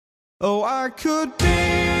Oh, I could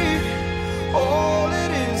be all it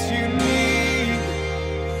is you need,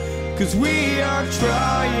 'cause we are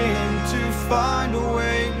trying to find a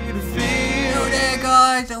way to feel. Hello there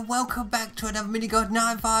guys, and welcome back to another Minigod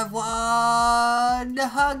 951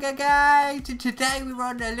 Hunger Games. And today we're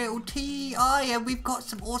on a little TEI and we've got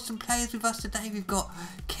some awesome players with us today. We've got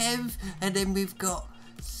Kev, and then we've got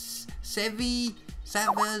Sevi,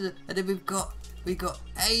 and then we've got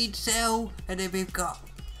Aidcell, and then we've got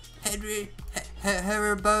Henry,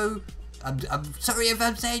 Heribo. I'm sorry if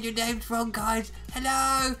I'm saying your names wrong, guys.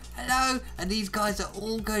 Hello, and these guys are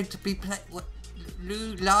all going to be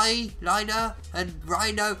Lina and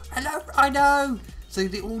Rhino. Hello, Rhino. So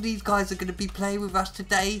all these guys are going to be playing with us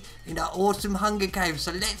today in our awesome Hunger Games.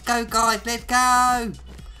 So let's go, guys. Let's go.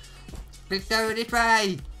 Let's go this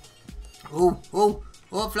way. Oh,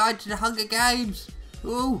 I'm flying to the Hunger Games.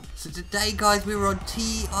 Oh, so today, guys, we were on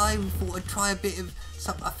TEI. We thought I'd try a bit of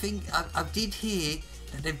something. I think I did hear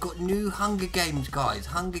that they've got new Hunger Games, guys.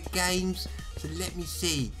 Hunger Games. So let me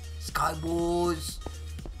see. Sky Wars.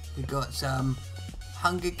 We got some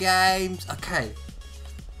Hunger Games. Okay.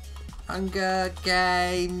 Hunger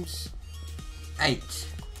Games 8.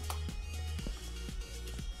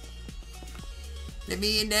 Let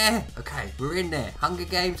me in there. Okay, we're in there. Hunger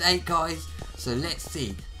Games 8, guys. So let's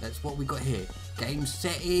see. That's what we got here. Game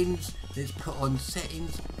settings. Let's put on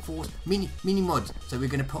settings for mini mods. So we're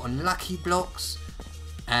going to put on lucky blocks,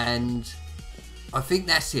 and I think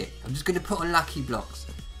that's it. I'm just going to put on lucky blocks.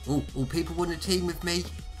 Oh, people want to team with me.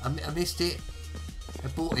 I missed it. I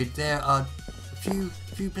bought it. There are a few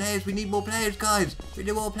players. We need more players, guys. We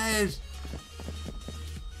need more players.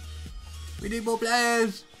 We need more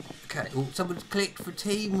players. Okay. Oh, someone's clicked for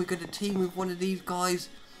team. We're going to team with one of these guys.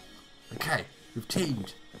 Okay, we've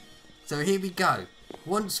teamed. So here we go.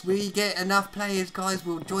 Once we get enough players, guys,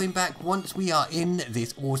 we'll join back once we are in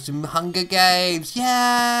this awesome Hunger Games.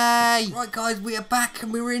 Yay! Right, guys, we are back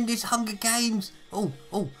and we're in this Hunger Games. Oh,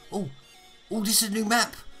 this is a new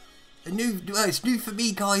map. It's new for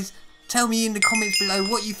me, guys. Tell me in the comments below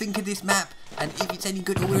what you think of this map and if it's any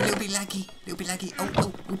good. Oh, we're a little bit laggy.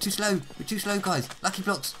 Oh, we're too slow. We're too slow, guys. Lucky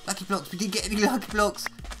blocks. We didn't get any lucky blocks.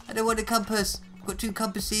 I don't want a compass. I've got 2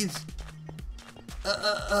 compasses.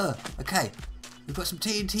 Okay. We've got some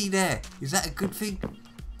TNT there. Is that a good thing?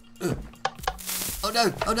 Oh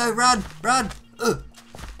no, run! Can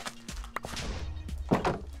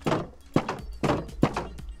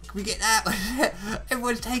we get that?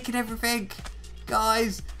 Everyone's taking everything.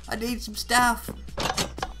 Guys, I need some stuff.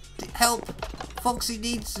 Help. Foxy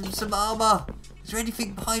needs some armor. Is there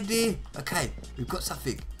anything behind here? Okay, we've got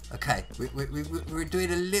something. Okay, we're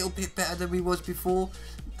doing a little bit better than we was before.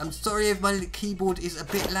 I'm sorry if my keyboard is a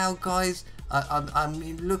bit loud, guys.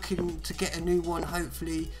 I'm looking to get a new one,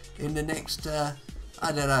 hopefully in the next I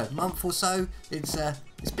don't know, month or so. It's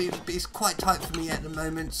quite tight for me at the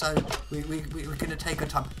moment, so we're gonna take our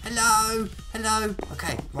time. Hello.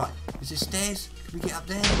 Okay, right. Is there stairs? Can we get up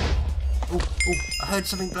there? Oh, I heard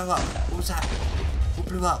something blow up. What was that? What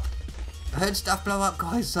blew up? I heard stuff blow up,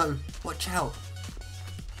 guys. So watch out.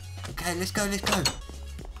 Okay, let's go. We've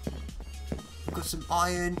got some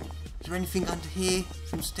iron. Is there anything under here?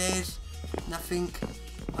 Some stairs? Nothing.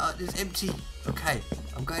 There's empty. Okay,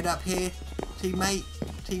 I'm going up here. Teammate,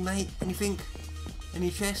 anything? Any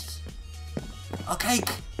chests? Oh, cake.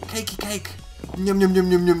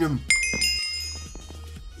 Yum.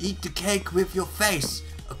 Eat the cake with your face.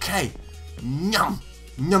 Okay. Yum.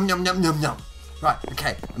 Right,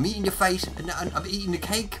 okay. I'm eating your face, and I'm eating the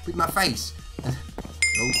cake with my face.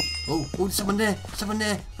 Oh, there's someone there.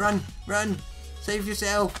 Run. Save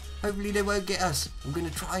yourself. Hopefully they won't get us. I'm going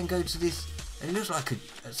to try and go to this. It looks like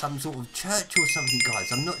some sort of church or something,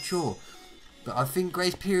 guys. I'm not sure. But I think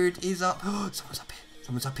grace period is up. Oh,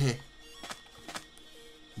 someone's up here.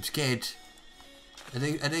 I'm scared. Are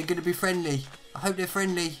they going to be friendly? I hope they're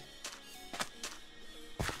friendly.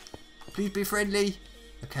 Please be friendly.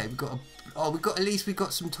 Okay, we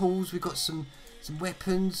got some tools. We got some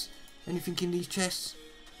weapons. Anything in these chests?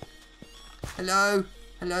 Hello.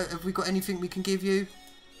 Have we got anything we can give you?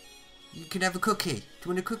 You can have a cookie. Do you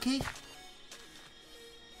want a cookie?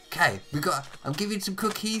 Okay, I'm giving some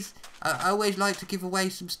cookies. I always like to give away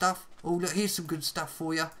some stuff. Oh, look, here's some good stuff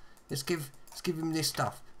for you. Let's give him this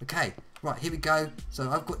stuff. Okay, right, here we go.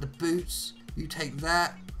 So I've got the boots. You take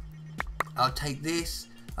that. I'll take this.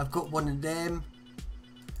 I've got one of them.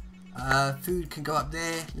 Food can go up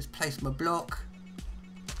there. Let's place my block.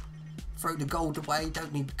 Throw the gold away.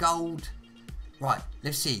 Don't need the gold. Right,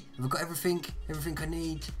 let's see. Have I got everything? Everything I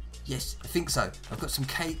need? Yes, I think so. I've got some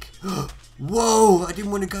cake. Whoa, I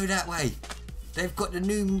didn't want to go that way. they've got the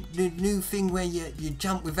new thing where you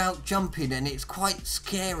jump without jumping, and it's quite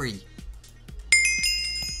scary.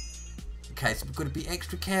 Okay, so we've got to be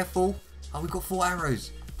extra careful. Oh, we've got 4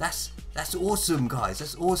 arrows. That's awesome, guys.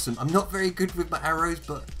 That's awesome. I'm not very good with my arrows,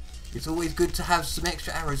 but it's always good to have some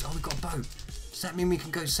extra arrows. Oh, we've got a boat. Does that mean we can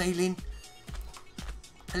go sailing?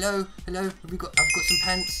 Hello, hello. I've got some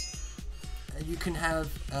pants. You can have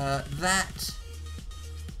that,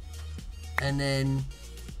 and then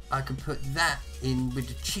I can put that in with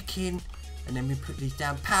the chicken, and then we put these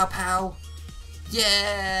down. Pow pow!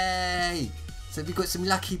 Yay! So we've got some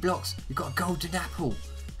lucky blocks. We've got a golden apple.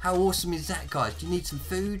 How awesome is that, guys? Do you need some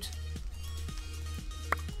food?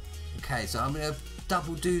 Okay, so I'm gonna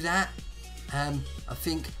double do that. I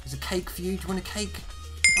think there's a cake for you. Do you want a cake?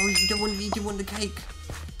 Oh, you don't want the cake.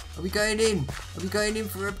 Are we going in? Are we going in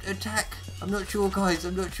for an attack? I'm not sure, guys.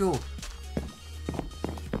 I'm not sure.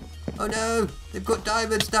 Oh no, they've got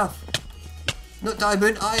diamond stuff. Not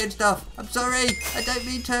diamond, iron stuff. I'm sorry, I don't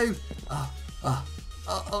mean to.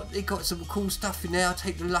 Oh, they got some cool stuff in there. I'll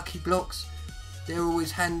take the lucky blocks. They're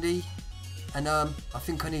always handy. And I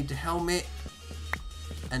think I need the helmet.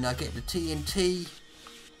 And I get the TNT.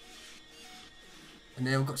 And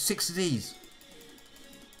then I've got 6 of these.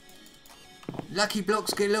 Lucky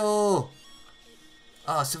blocks galore.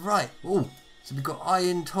 Ah, so right. Oh, so we've got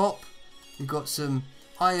iron top. We've got some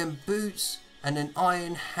iron boots and an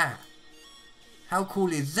iron hat. How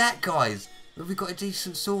cool is that, guys? Have we got a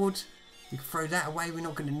decent sword? We can throw that away. We're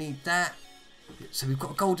not going to need that. So we've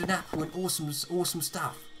got a golden apple and awesome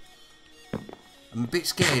stuff. I'm a bit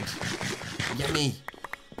scared. Yummy.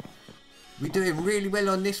 We're doing really well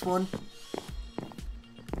on this one.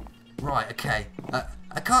 Right, okay.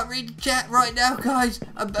 I can't read the chat right now, guys.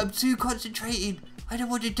 I'm too concentrated. I don't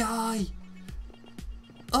want to die.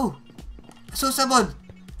 Oh, I saw someone.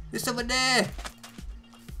 There's someone there.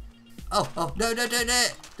 Oh, no.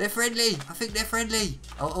 They're friendly. I think they're friendly.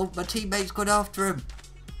 Oh, my teammate's gone after him.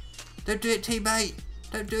 Don't do it, teammate.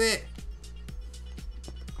 Don't do it.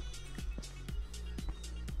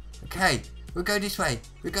 Okay, we'll go this way.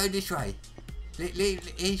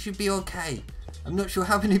 He should be okay. I'm not sure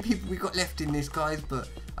how many people we got left in this, guys, but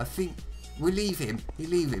I think we'll leave him.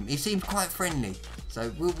 He seems quite friendly.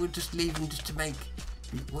 So we'll just leave him just to make...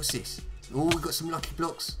 What's this? Oh, we've got some lucky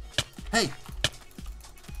blocks. Hey!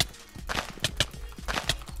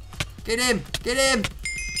 Get him!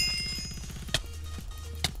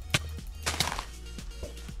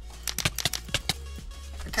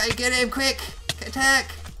 Okay, get him, quick!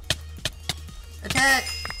 Attack!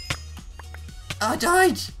 I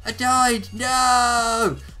died!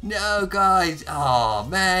 No, guys! Oh,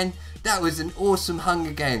 man. That was an awesome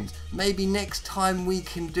Hunger Games. Maybe next time we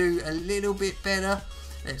can do a little bit better.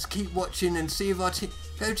 Let's keep watching and see if our team...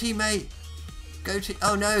 Go, teammate!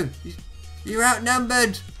 Oh, no! You're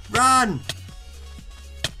outnumbered! Run!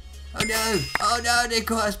 Oh, no! They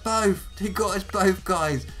got us both!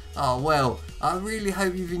 Guys! Oh, well, I really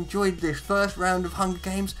hope you've enjoyed this first round of Hunger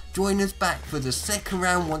Games. Join us back for the second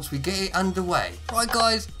round once we get it underway. Right,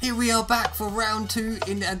 guys, here we are back for round 2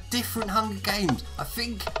 in a different Hunger Games. I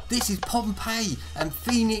think this is Pompeii, and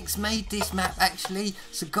Phoenix made this map, actually.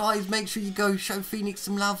 So, guys, make sure you go show Phoenix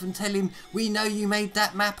some love and tell him we know you made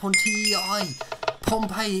that map on TEI.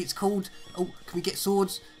 Pompeii, it's called. Oh, can we get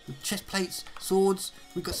swords? Chest plates, swords.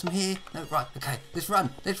 We've got some here. No, right, okay, let's run.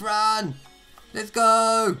 Let's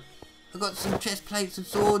go! I've got some chest plates and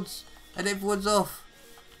swords, and everyone's off.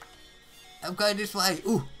 I'm going this way.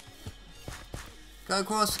 Ooh. Go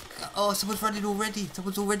across. Oh, someone's running already.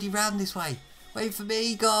 Someone's already round this way. Wait for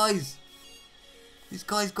me, guys. This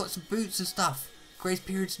guy's got some boots and stuff. Grace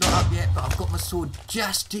period's not up yet, but I've got my sword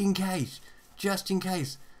just in case.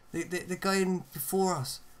 They're going before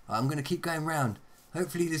us. I'm going to keep going round.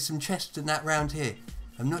 Hopefully there's some chests in that round here.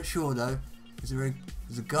 I'm not sure, though. There's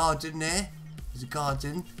a garden there. There's a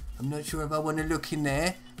garden. I'm not sure if I want to look in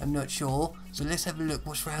there. I'm not sure. So let's have a look.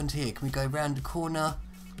 What's round here? Can we go round the corner?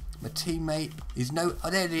 My teammate is no... Oh,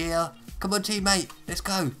 there they are. Come on, teammate. Let's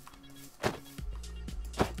go.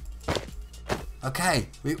 Okay.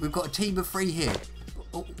 We've got a team of 3 here.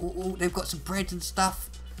 Oh, they've got some bread and stuff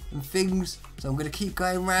and things. So I'm going to keep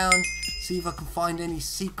going round. See if I can find any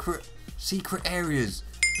secret areas.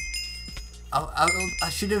 I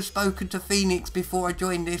should have spoken to Phoenix before I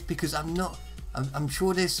joined this, because I'm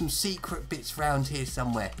sure there's some secret bits around here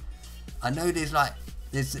somewhere. I know there's like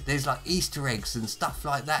Easter eggs and stuff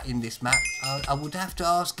like that in this map. I would have to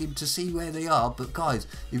ask him to see where they are. But guys,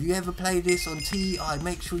 if you ever play this on TEI,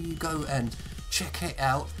 make sure you go and check it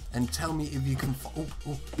out and tell me if you can. Oh,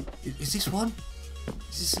 is this one?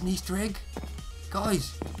 Is this an Easter egg?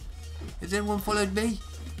 Guys, has anyone followed me?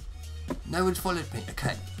 No one's followed me.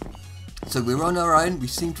 Okay. So we're on our own. We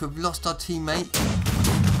seem to have lost our teammate.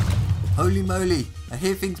 Holy moly. I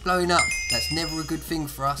hear things blowing up. That's never a good thing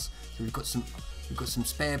for us. So we've got some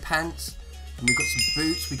spare pants. And we've got some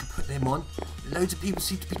boots. We can put them on. Loads of people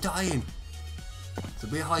seem to be dying. So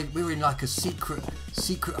we're in like a secret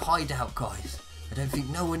hideout, guys. I don't think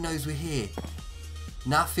no one knows we're here.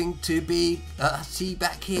 Nothing to be see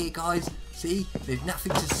back here, guys. See, there's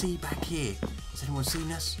nothing to see back here. Has anyone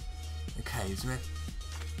seen us? Okay, is there?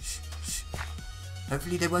 Shh, shh.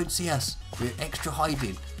 Hopefully they won't see us. We're extra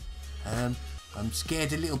hiding. I'm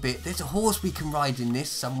scared a little bit. There's a horse we can ride in this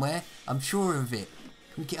somewhere. I'm sure of it.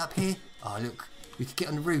 Can we get up here? Oh look, we could get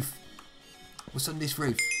on the roof. What's on this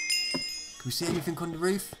roof? Can we see anything on the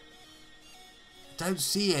roof? I don't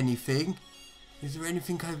see anything. Is there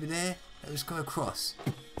anything over there? Let's go across.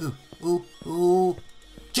 Ooh, ooh, ooh.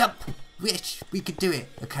 Jump! Wish we could do it.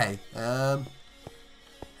 Okay. Hello?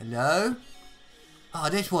 Oh,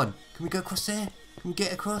 there's one. Can we go across there? Can we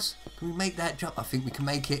get across? Can we make that jump? I think we can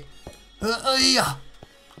make it.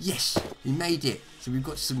 Yes, we made it. So we've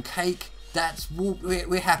got some cake.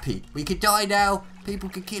 We're happy. We could die now. People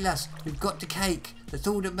could kill us. We've got the cake. That's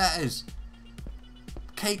all that matters.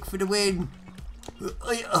 Cake for the win.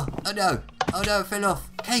 Oh no. Oh no, it fell off.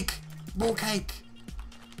 Cake. More cake.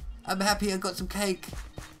 I'm happy I got some cake.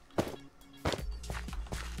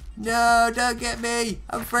 No, don't get me.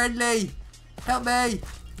 I'm friendly. Help me.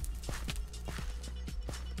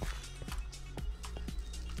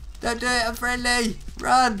 Don't do it. I'm friendly.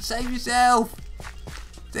 Run. Save yourself.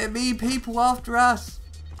 There are mean people after us.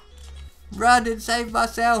 Run and save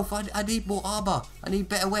myself. I need more armour. I need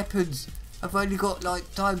better weapons. I've only got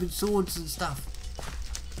like diamond swords and stuff.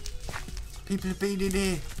 People have been in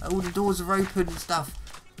here. All the doors are open and stuff.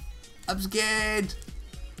 I'm scared.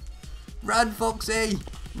 Run, Foxy.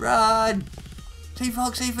 Run. Team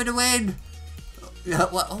Foxy for the win.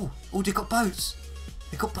 Oh, they got boats.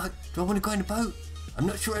 They got boats. Do I want to go in a boat? I'm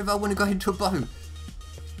not sure if I want to go into a boat.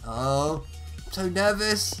 Oh, I'm so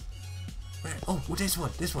nervous. Where? Oh, there's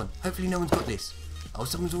one. Hopefully no one's got this. Oh,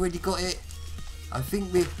 someone's already got it. I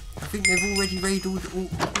think they've already raided all.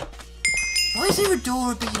 Why is there a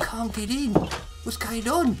door but you can't get in? What's going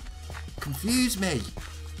on? Confuse me.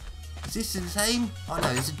 Is this the same? Oh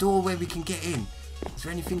no, there's a door where we can get in. Is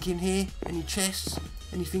there anything in here? Any chests?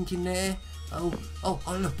 Anything in there? Oh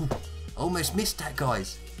look. Almost missed that,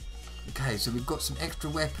 guys. Okay, so we've got some extra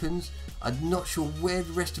weapons. I'm not sure where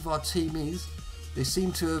the rest of our team is. They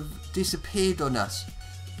seem to have disappeared on us.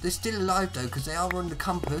 They're still alive though, because they are on the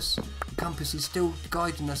compass. The compass is still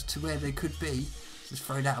guiding us to where they could be. Just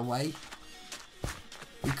throw that away.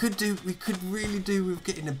 We could really do with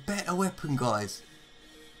getting a better weapon, guys.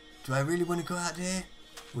 Do I really want to go out there?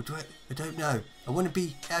 Or do I don't know.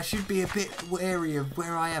 I should be a bit wary of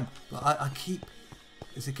where I am. But I keep...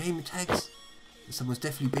 There's a game of tags. Someone's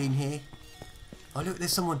definitely been here. Oh look,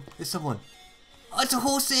 there's someone. Oh, it's a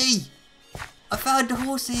horsey! I found a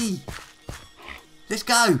horsey! Let's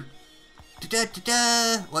go!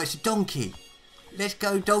 Da-da-da-da! Well, it's a donkey. Let's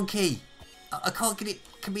go, donkey! I can't get it.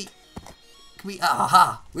 Can we...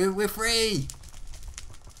 Aha! We're free!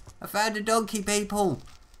 I found a donkey, people!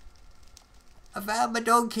 I found my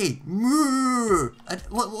donkey! Moo!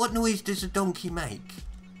 What noise does a donkey make?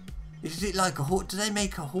 Is it like a horse? Do they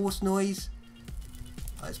make a horse noise?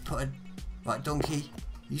 Let's put a... Right, donkey.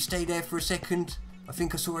 You stay there for a second. I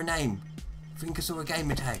think I saw a name. I think I saw a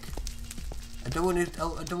gamer tag. I don't want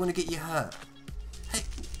to get you hurt. Hey,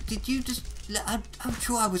 did you just... I'm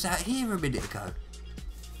sure I was out here a minute ago.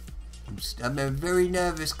 I'm very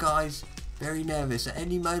nervous, guys. Very nervous. At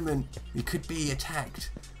any moment, we could be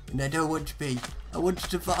attacked. And I don't want to be. I want to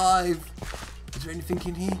survive. Is there anything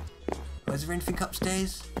in here? Or is there anything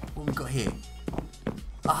upstairs? What have we got here?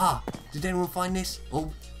 Aha! Did anyone find this?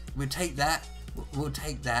 Oh, we'll take that. We'll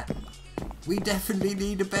take that. We definitely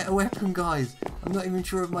need a better weapon, guys. I'm not even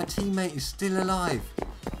sure if my teammate is still alive.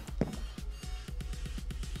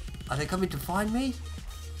 Are they coming to find me?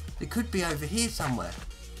 They could be over here somewhere.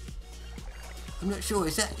 I'm not sure.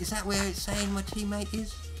 Is that where it's saying my teammate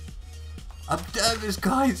is? I'm nervous,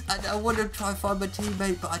 guys. I want to try and find my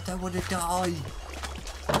teammate, but I don't want to die.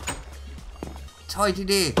 It's hiding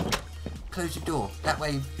here. Close the door. That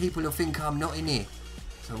way people will think I'm not in here.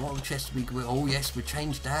 So what chest we... Oh yes, we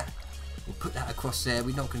changed that. We'll put that across there.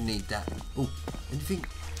 We're not going to need that. Oh, anything?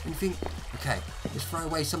 Okay, let's throw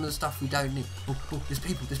away some of the stuff we don't need. Oh, there's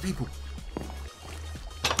people.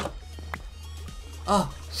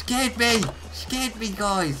 Oh, scared me,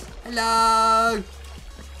 guys. Hello,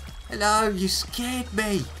 you scared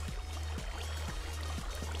me.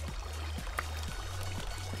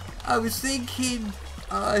 I was thinking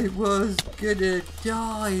I was gonna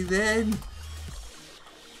die then.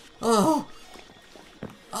 Oh,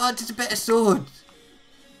 just a better sword.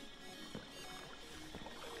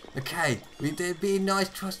 Okay, they're being nice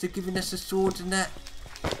to us. They're giving us a sword and that.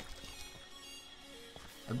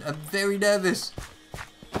 I'm very nervous.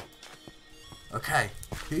 Okay,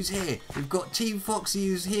 who's here? We've got Team Foxy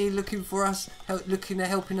who's here looking for us,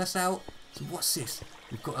 helping us out. So what's this?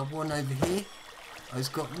 We've got one over here. Oh, it's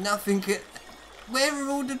got nothing. Where are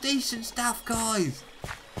all the decent stuff, guys?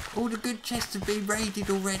 All the good chests have been raided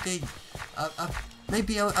already.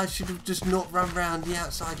 Maybe I should have just not run round the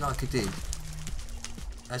outside like I did.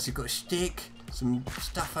 As you've got a stick, some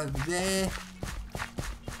stuff over there.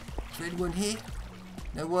 Is there anyone here?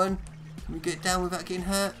 No one? Can we get down without getting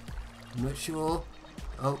hurt? I'm not sure.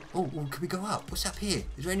 Oh, can we go up? What's up here?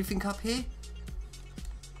 Is there anything up here?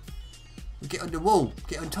 We get on the wall.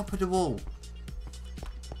 Get on top of the wall.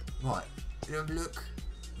 Right. Have a look.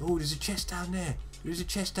 Oh, there's a chest down there. There's a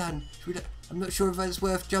chest down. I'm not sure if it's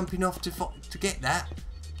worth jumping off to get that.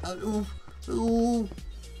 Oh,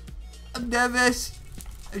 I'm nervous.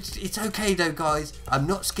 It's okay though, guys. I'm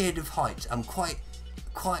not scared of heights. I'm quite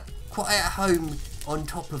at home on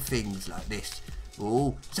top of things like this.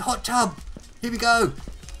 Oh, it's a hot tub. Here we go.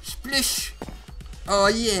 Splish. Oh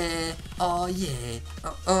yeah. Oh yeah.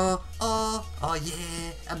 Oh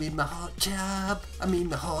yeah. I'm in my hot tub. I'm in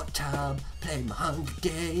my hot tub. Playing my Hunger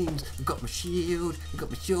Games. I've got my shield. I've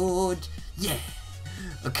got my sword. Yeah.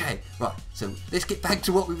 Okay, right. So let's get back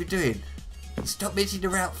to what we were doing. Stop messing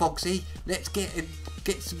around, Foxy. Let's get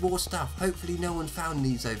some more stuff. Hopefully no one found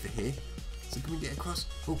these over here. So can we get across?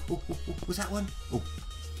 Oh, was that one? Oh,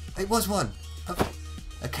 it was one.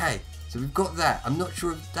 Okay, so we've got that. I'm not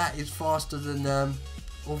sure if that is faster than I'm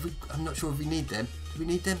not sure if we need them. Do we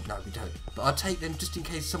need them? No, we don't. But I'll take them just in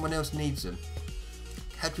case someone else needs them.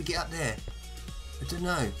 How do we get up there? I don't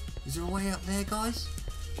know. Is there a way up there, guys?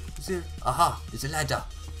 Is there? Aha! There's a ladder.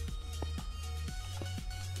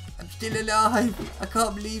 I'm still alive. I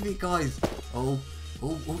can't believe it, guys. Oh,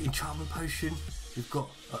 enchantment potion. We've got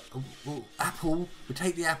apple. We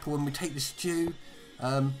take the apple and we take the stew.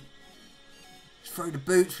 Throw the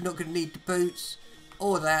boots. We're not going to need the boots.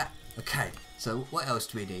 All that. Okay. So what else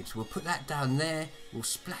do we need? So we'll put that down there. We'll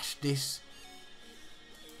splash this.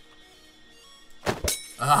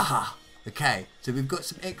 Aha. Okay. So we've got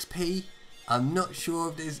some XP. I'm not sure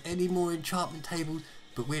if there's any more enchantment tables,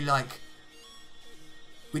 but we're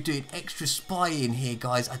doing extra spying here,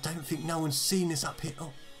 guys. I don't think no one's seen us up here.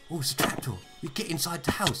 Oh, it's a trapdoor. We get inside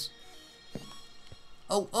the house.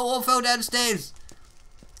 Oh, I fell down the stairs.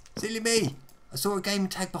 Silly me. I saw a gamer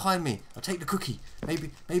tag behind me. I'll take the cookie.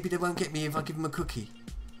 Maybe they won't get me if I give them a cookie.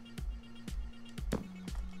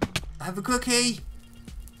 Have a cookie.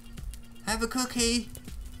 Have a cookie.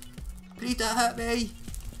 Please don't hurt me.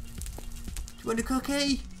 Do you want a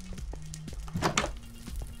cookie?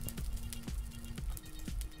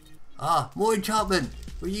 More enchantment.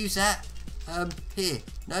 We'll use that. Here.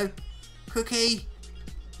 No. Cookie.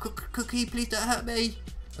 Cookie, please don't hurt me.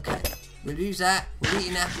 Okay. We'll use that. We'll eat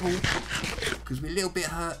an apple. Because we're a little bit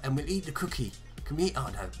hurt. And we'll eat the cookie. Can we eat? Oh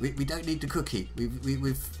no. We don't need the cookie.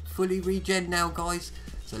 We've fully regen now, guys.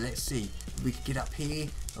 So let's see. If we can get up here.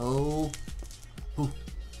 Oh.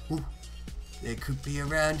 There could be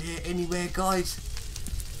around here anywhere, guys.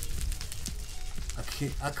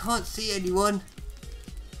 I can't see anyone.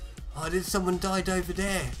 Oh, there's someone died over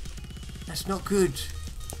there. That's not good.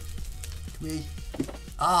 Can we?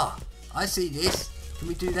 I see this. Can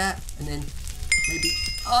we do that? And then maybe.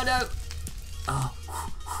 Oh no!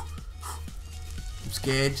 I'm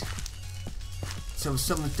scared. So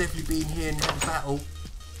someone's definitely been here and had a battle.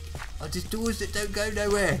 Oh, there's doors that don't go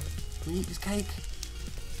nowhere. Can we eat this cake?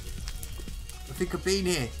 I think I've been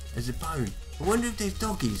here. There's a bone. I wonder if there's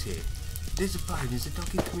doggies here. There's a bone. There's a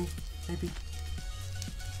doggy. Can we maybe?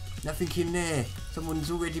 Nothing in there.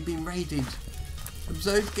 Someone's already been raided. I'm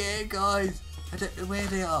so scared, guys. I don't know where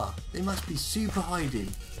they are. They must be super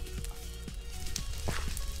hiding.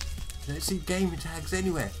 I don't see gamer tags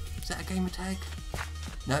anywhere. Is that a gamer tag?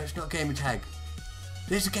 No, it's not a gamer tag.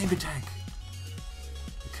 There's a gamer tag.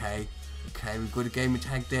 Okay, we've got a gamer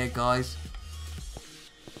tag there, guys.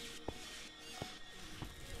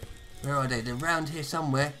 Where are they? They're around here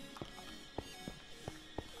somewhere.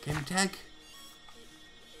 Gamer tag.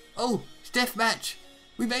 Oh, it's deathmatch.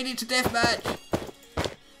 We made it to deathmatch.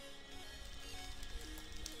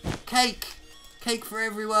 Cake for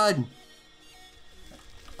everyone.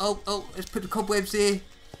 Oh, let's put the cobwebs here.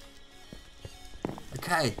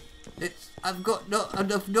 Okay, I've not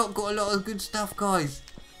got a lot of good stuff, guys.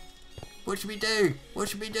 What should we do? What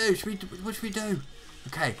should we do? What should we do?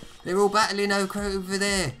 Okay, they're all battling over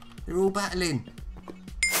there. They're all battling.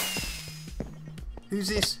 Who's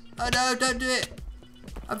this? Oh no, don't do it.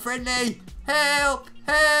 I'm friendly. Help!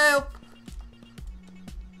 Help!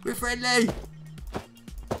 We're friendly.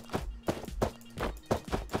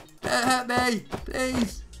 Don't hurt me,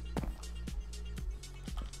 please.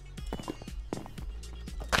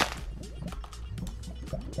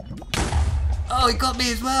 Oh, he got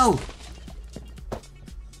me as well.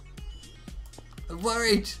 I'm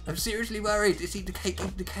worried. I'm seriously worried. Let's eat the cake.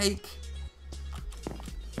 Eat the cake.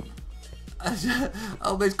 I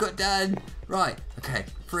almost got done. Right. Okay.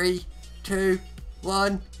 3, 2,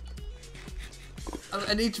 1.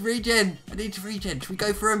 I need to regen. I need to regen. Should we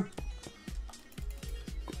go for him?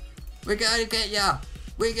 We're gonna get ya.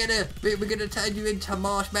 We're gonna turn you into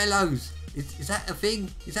marshmallows. Is that a thing?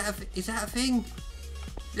 Is that a thing?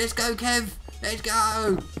 Let's go, Kev. Let's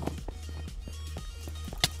go.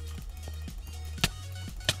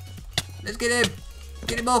 Let's get him.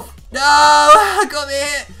 Get him off. No! I got me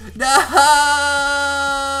hit. No!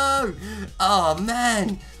 Oh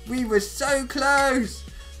man, we were so close.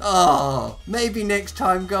 Oh, maybe next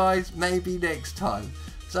time, guys. Maybe next time.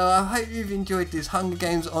 So I hope you've enjoyed this Hunger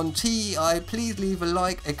Games on TEI. Please leave a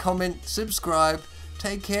like, a comment, subscribe.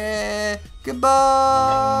 Take care.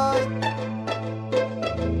 Goodbye.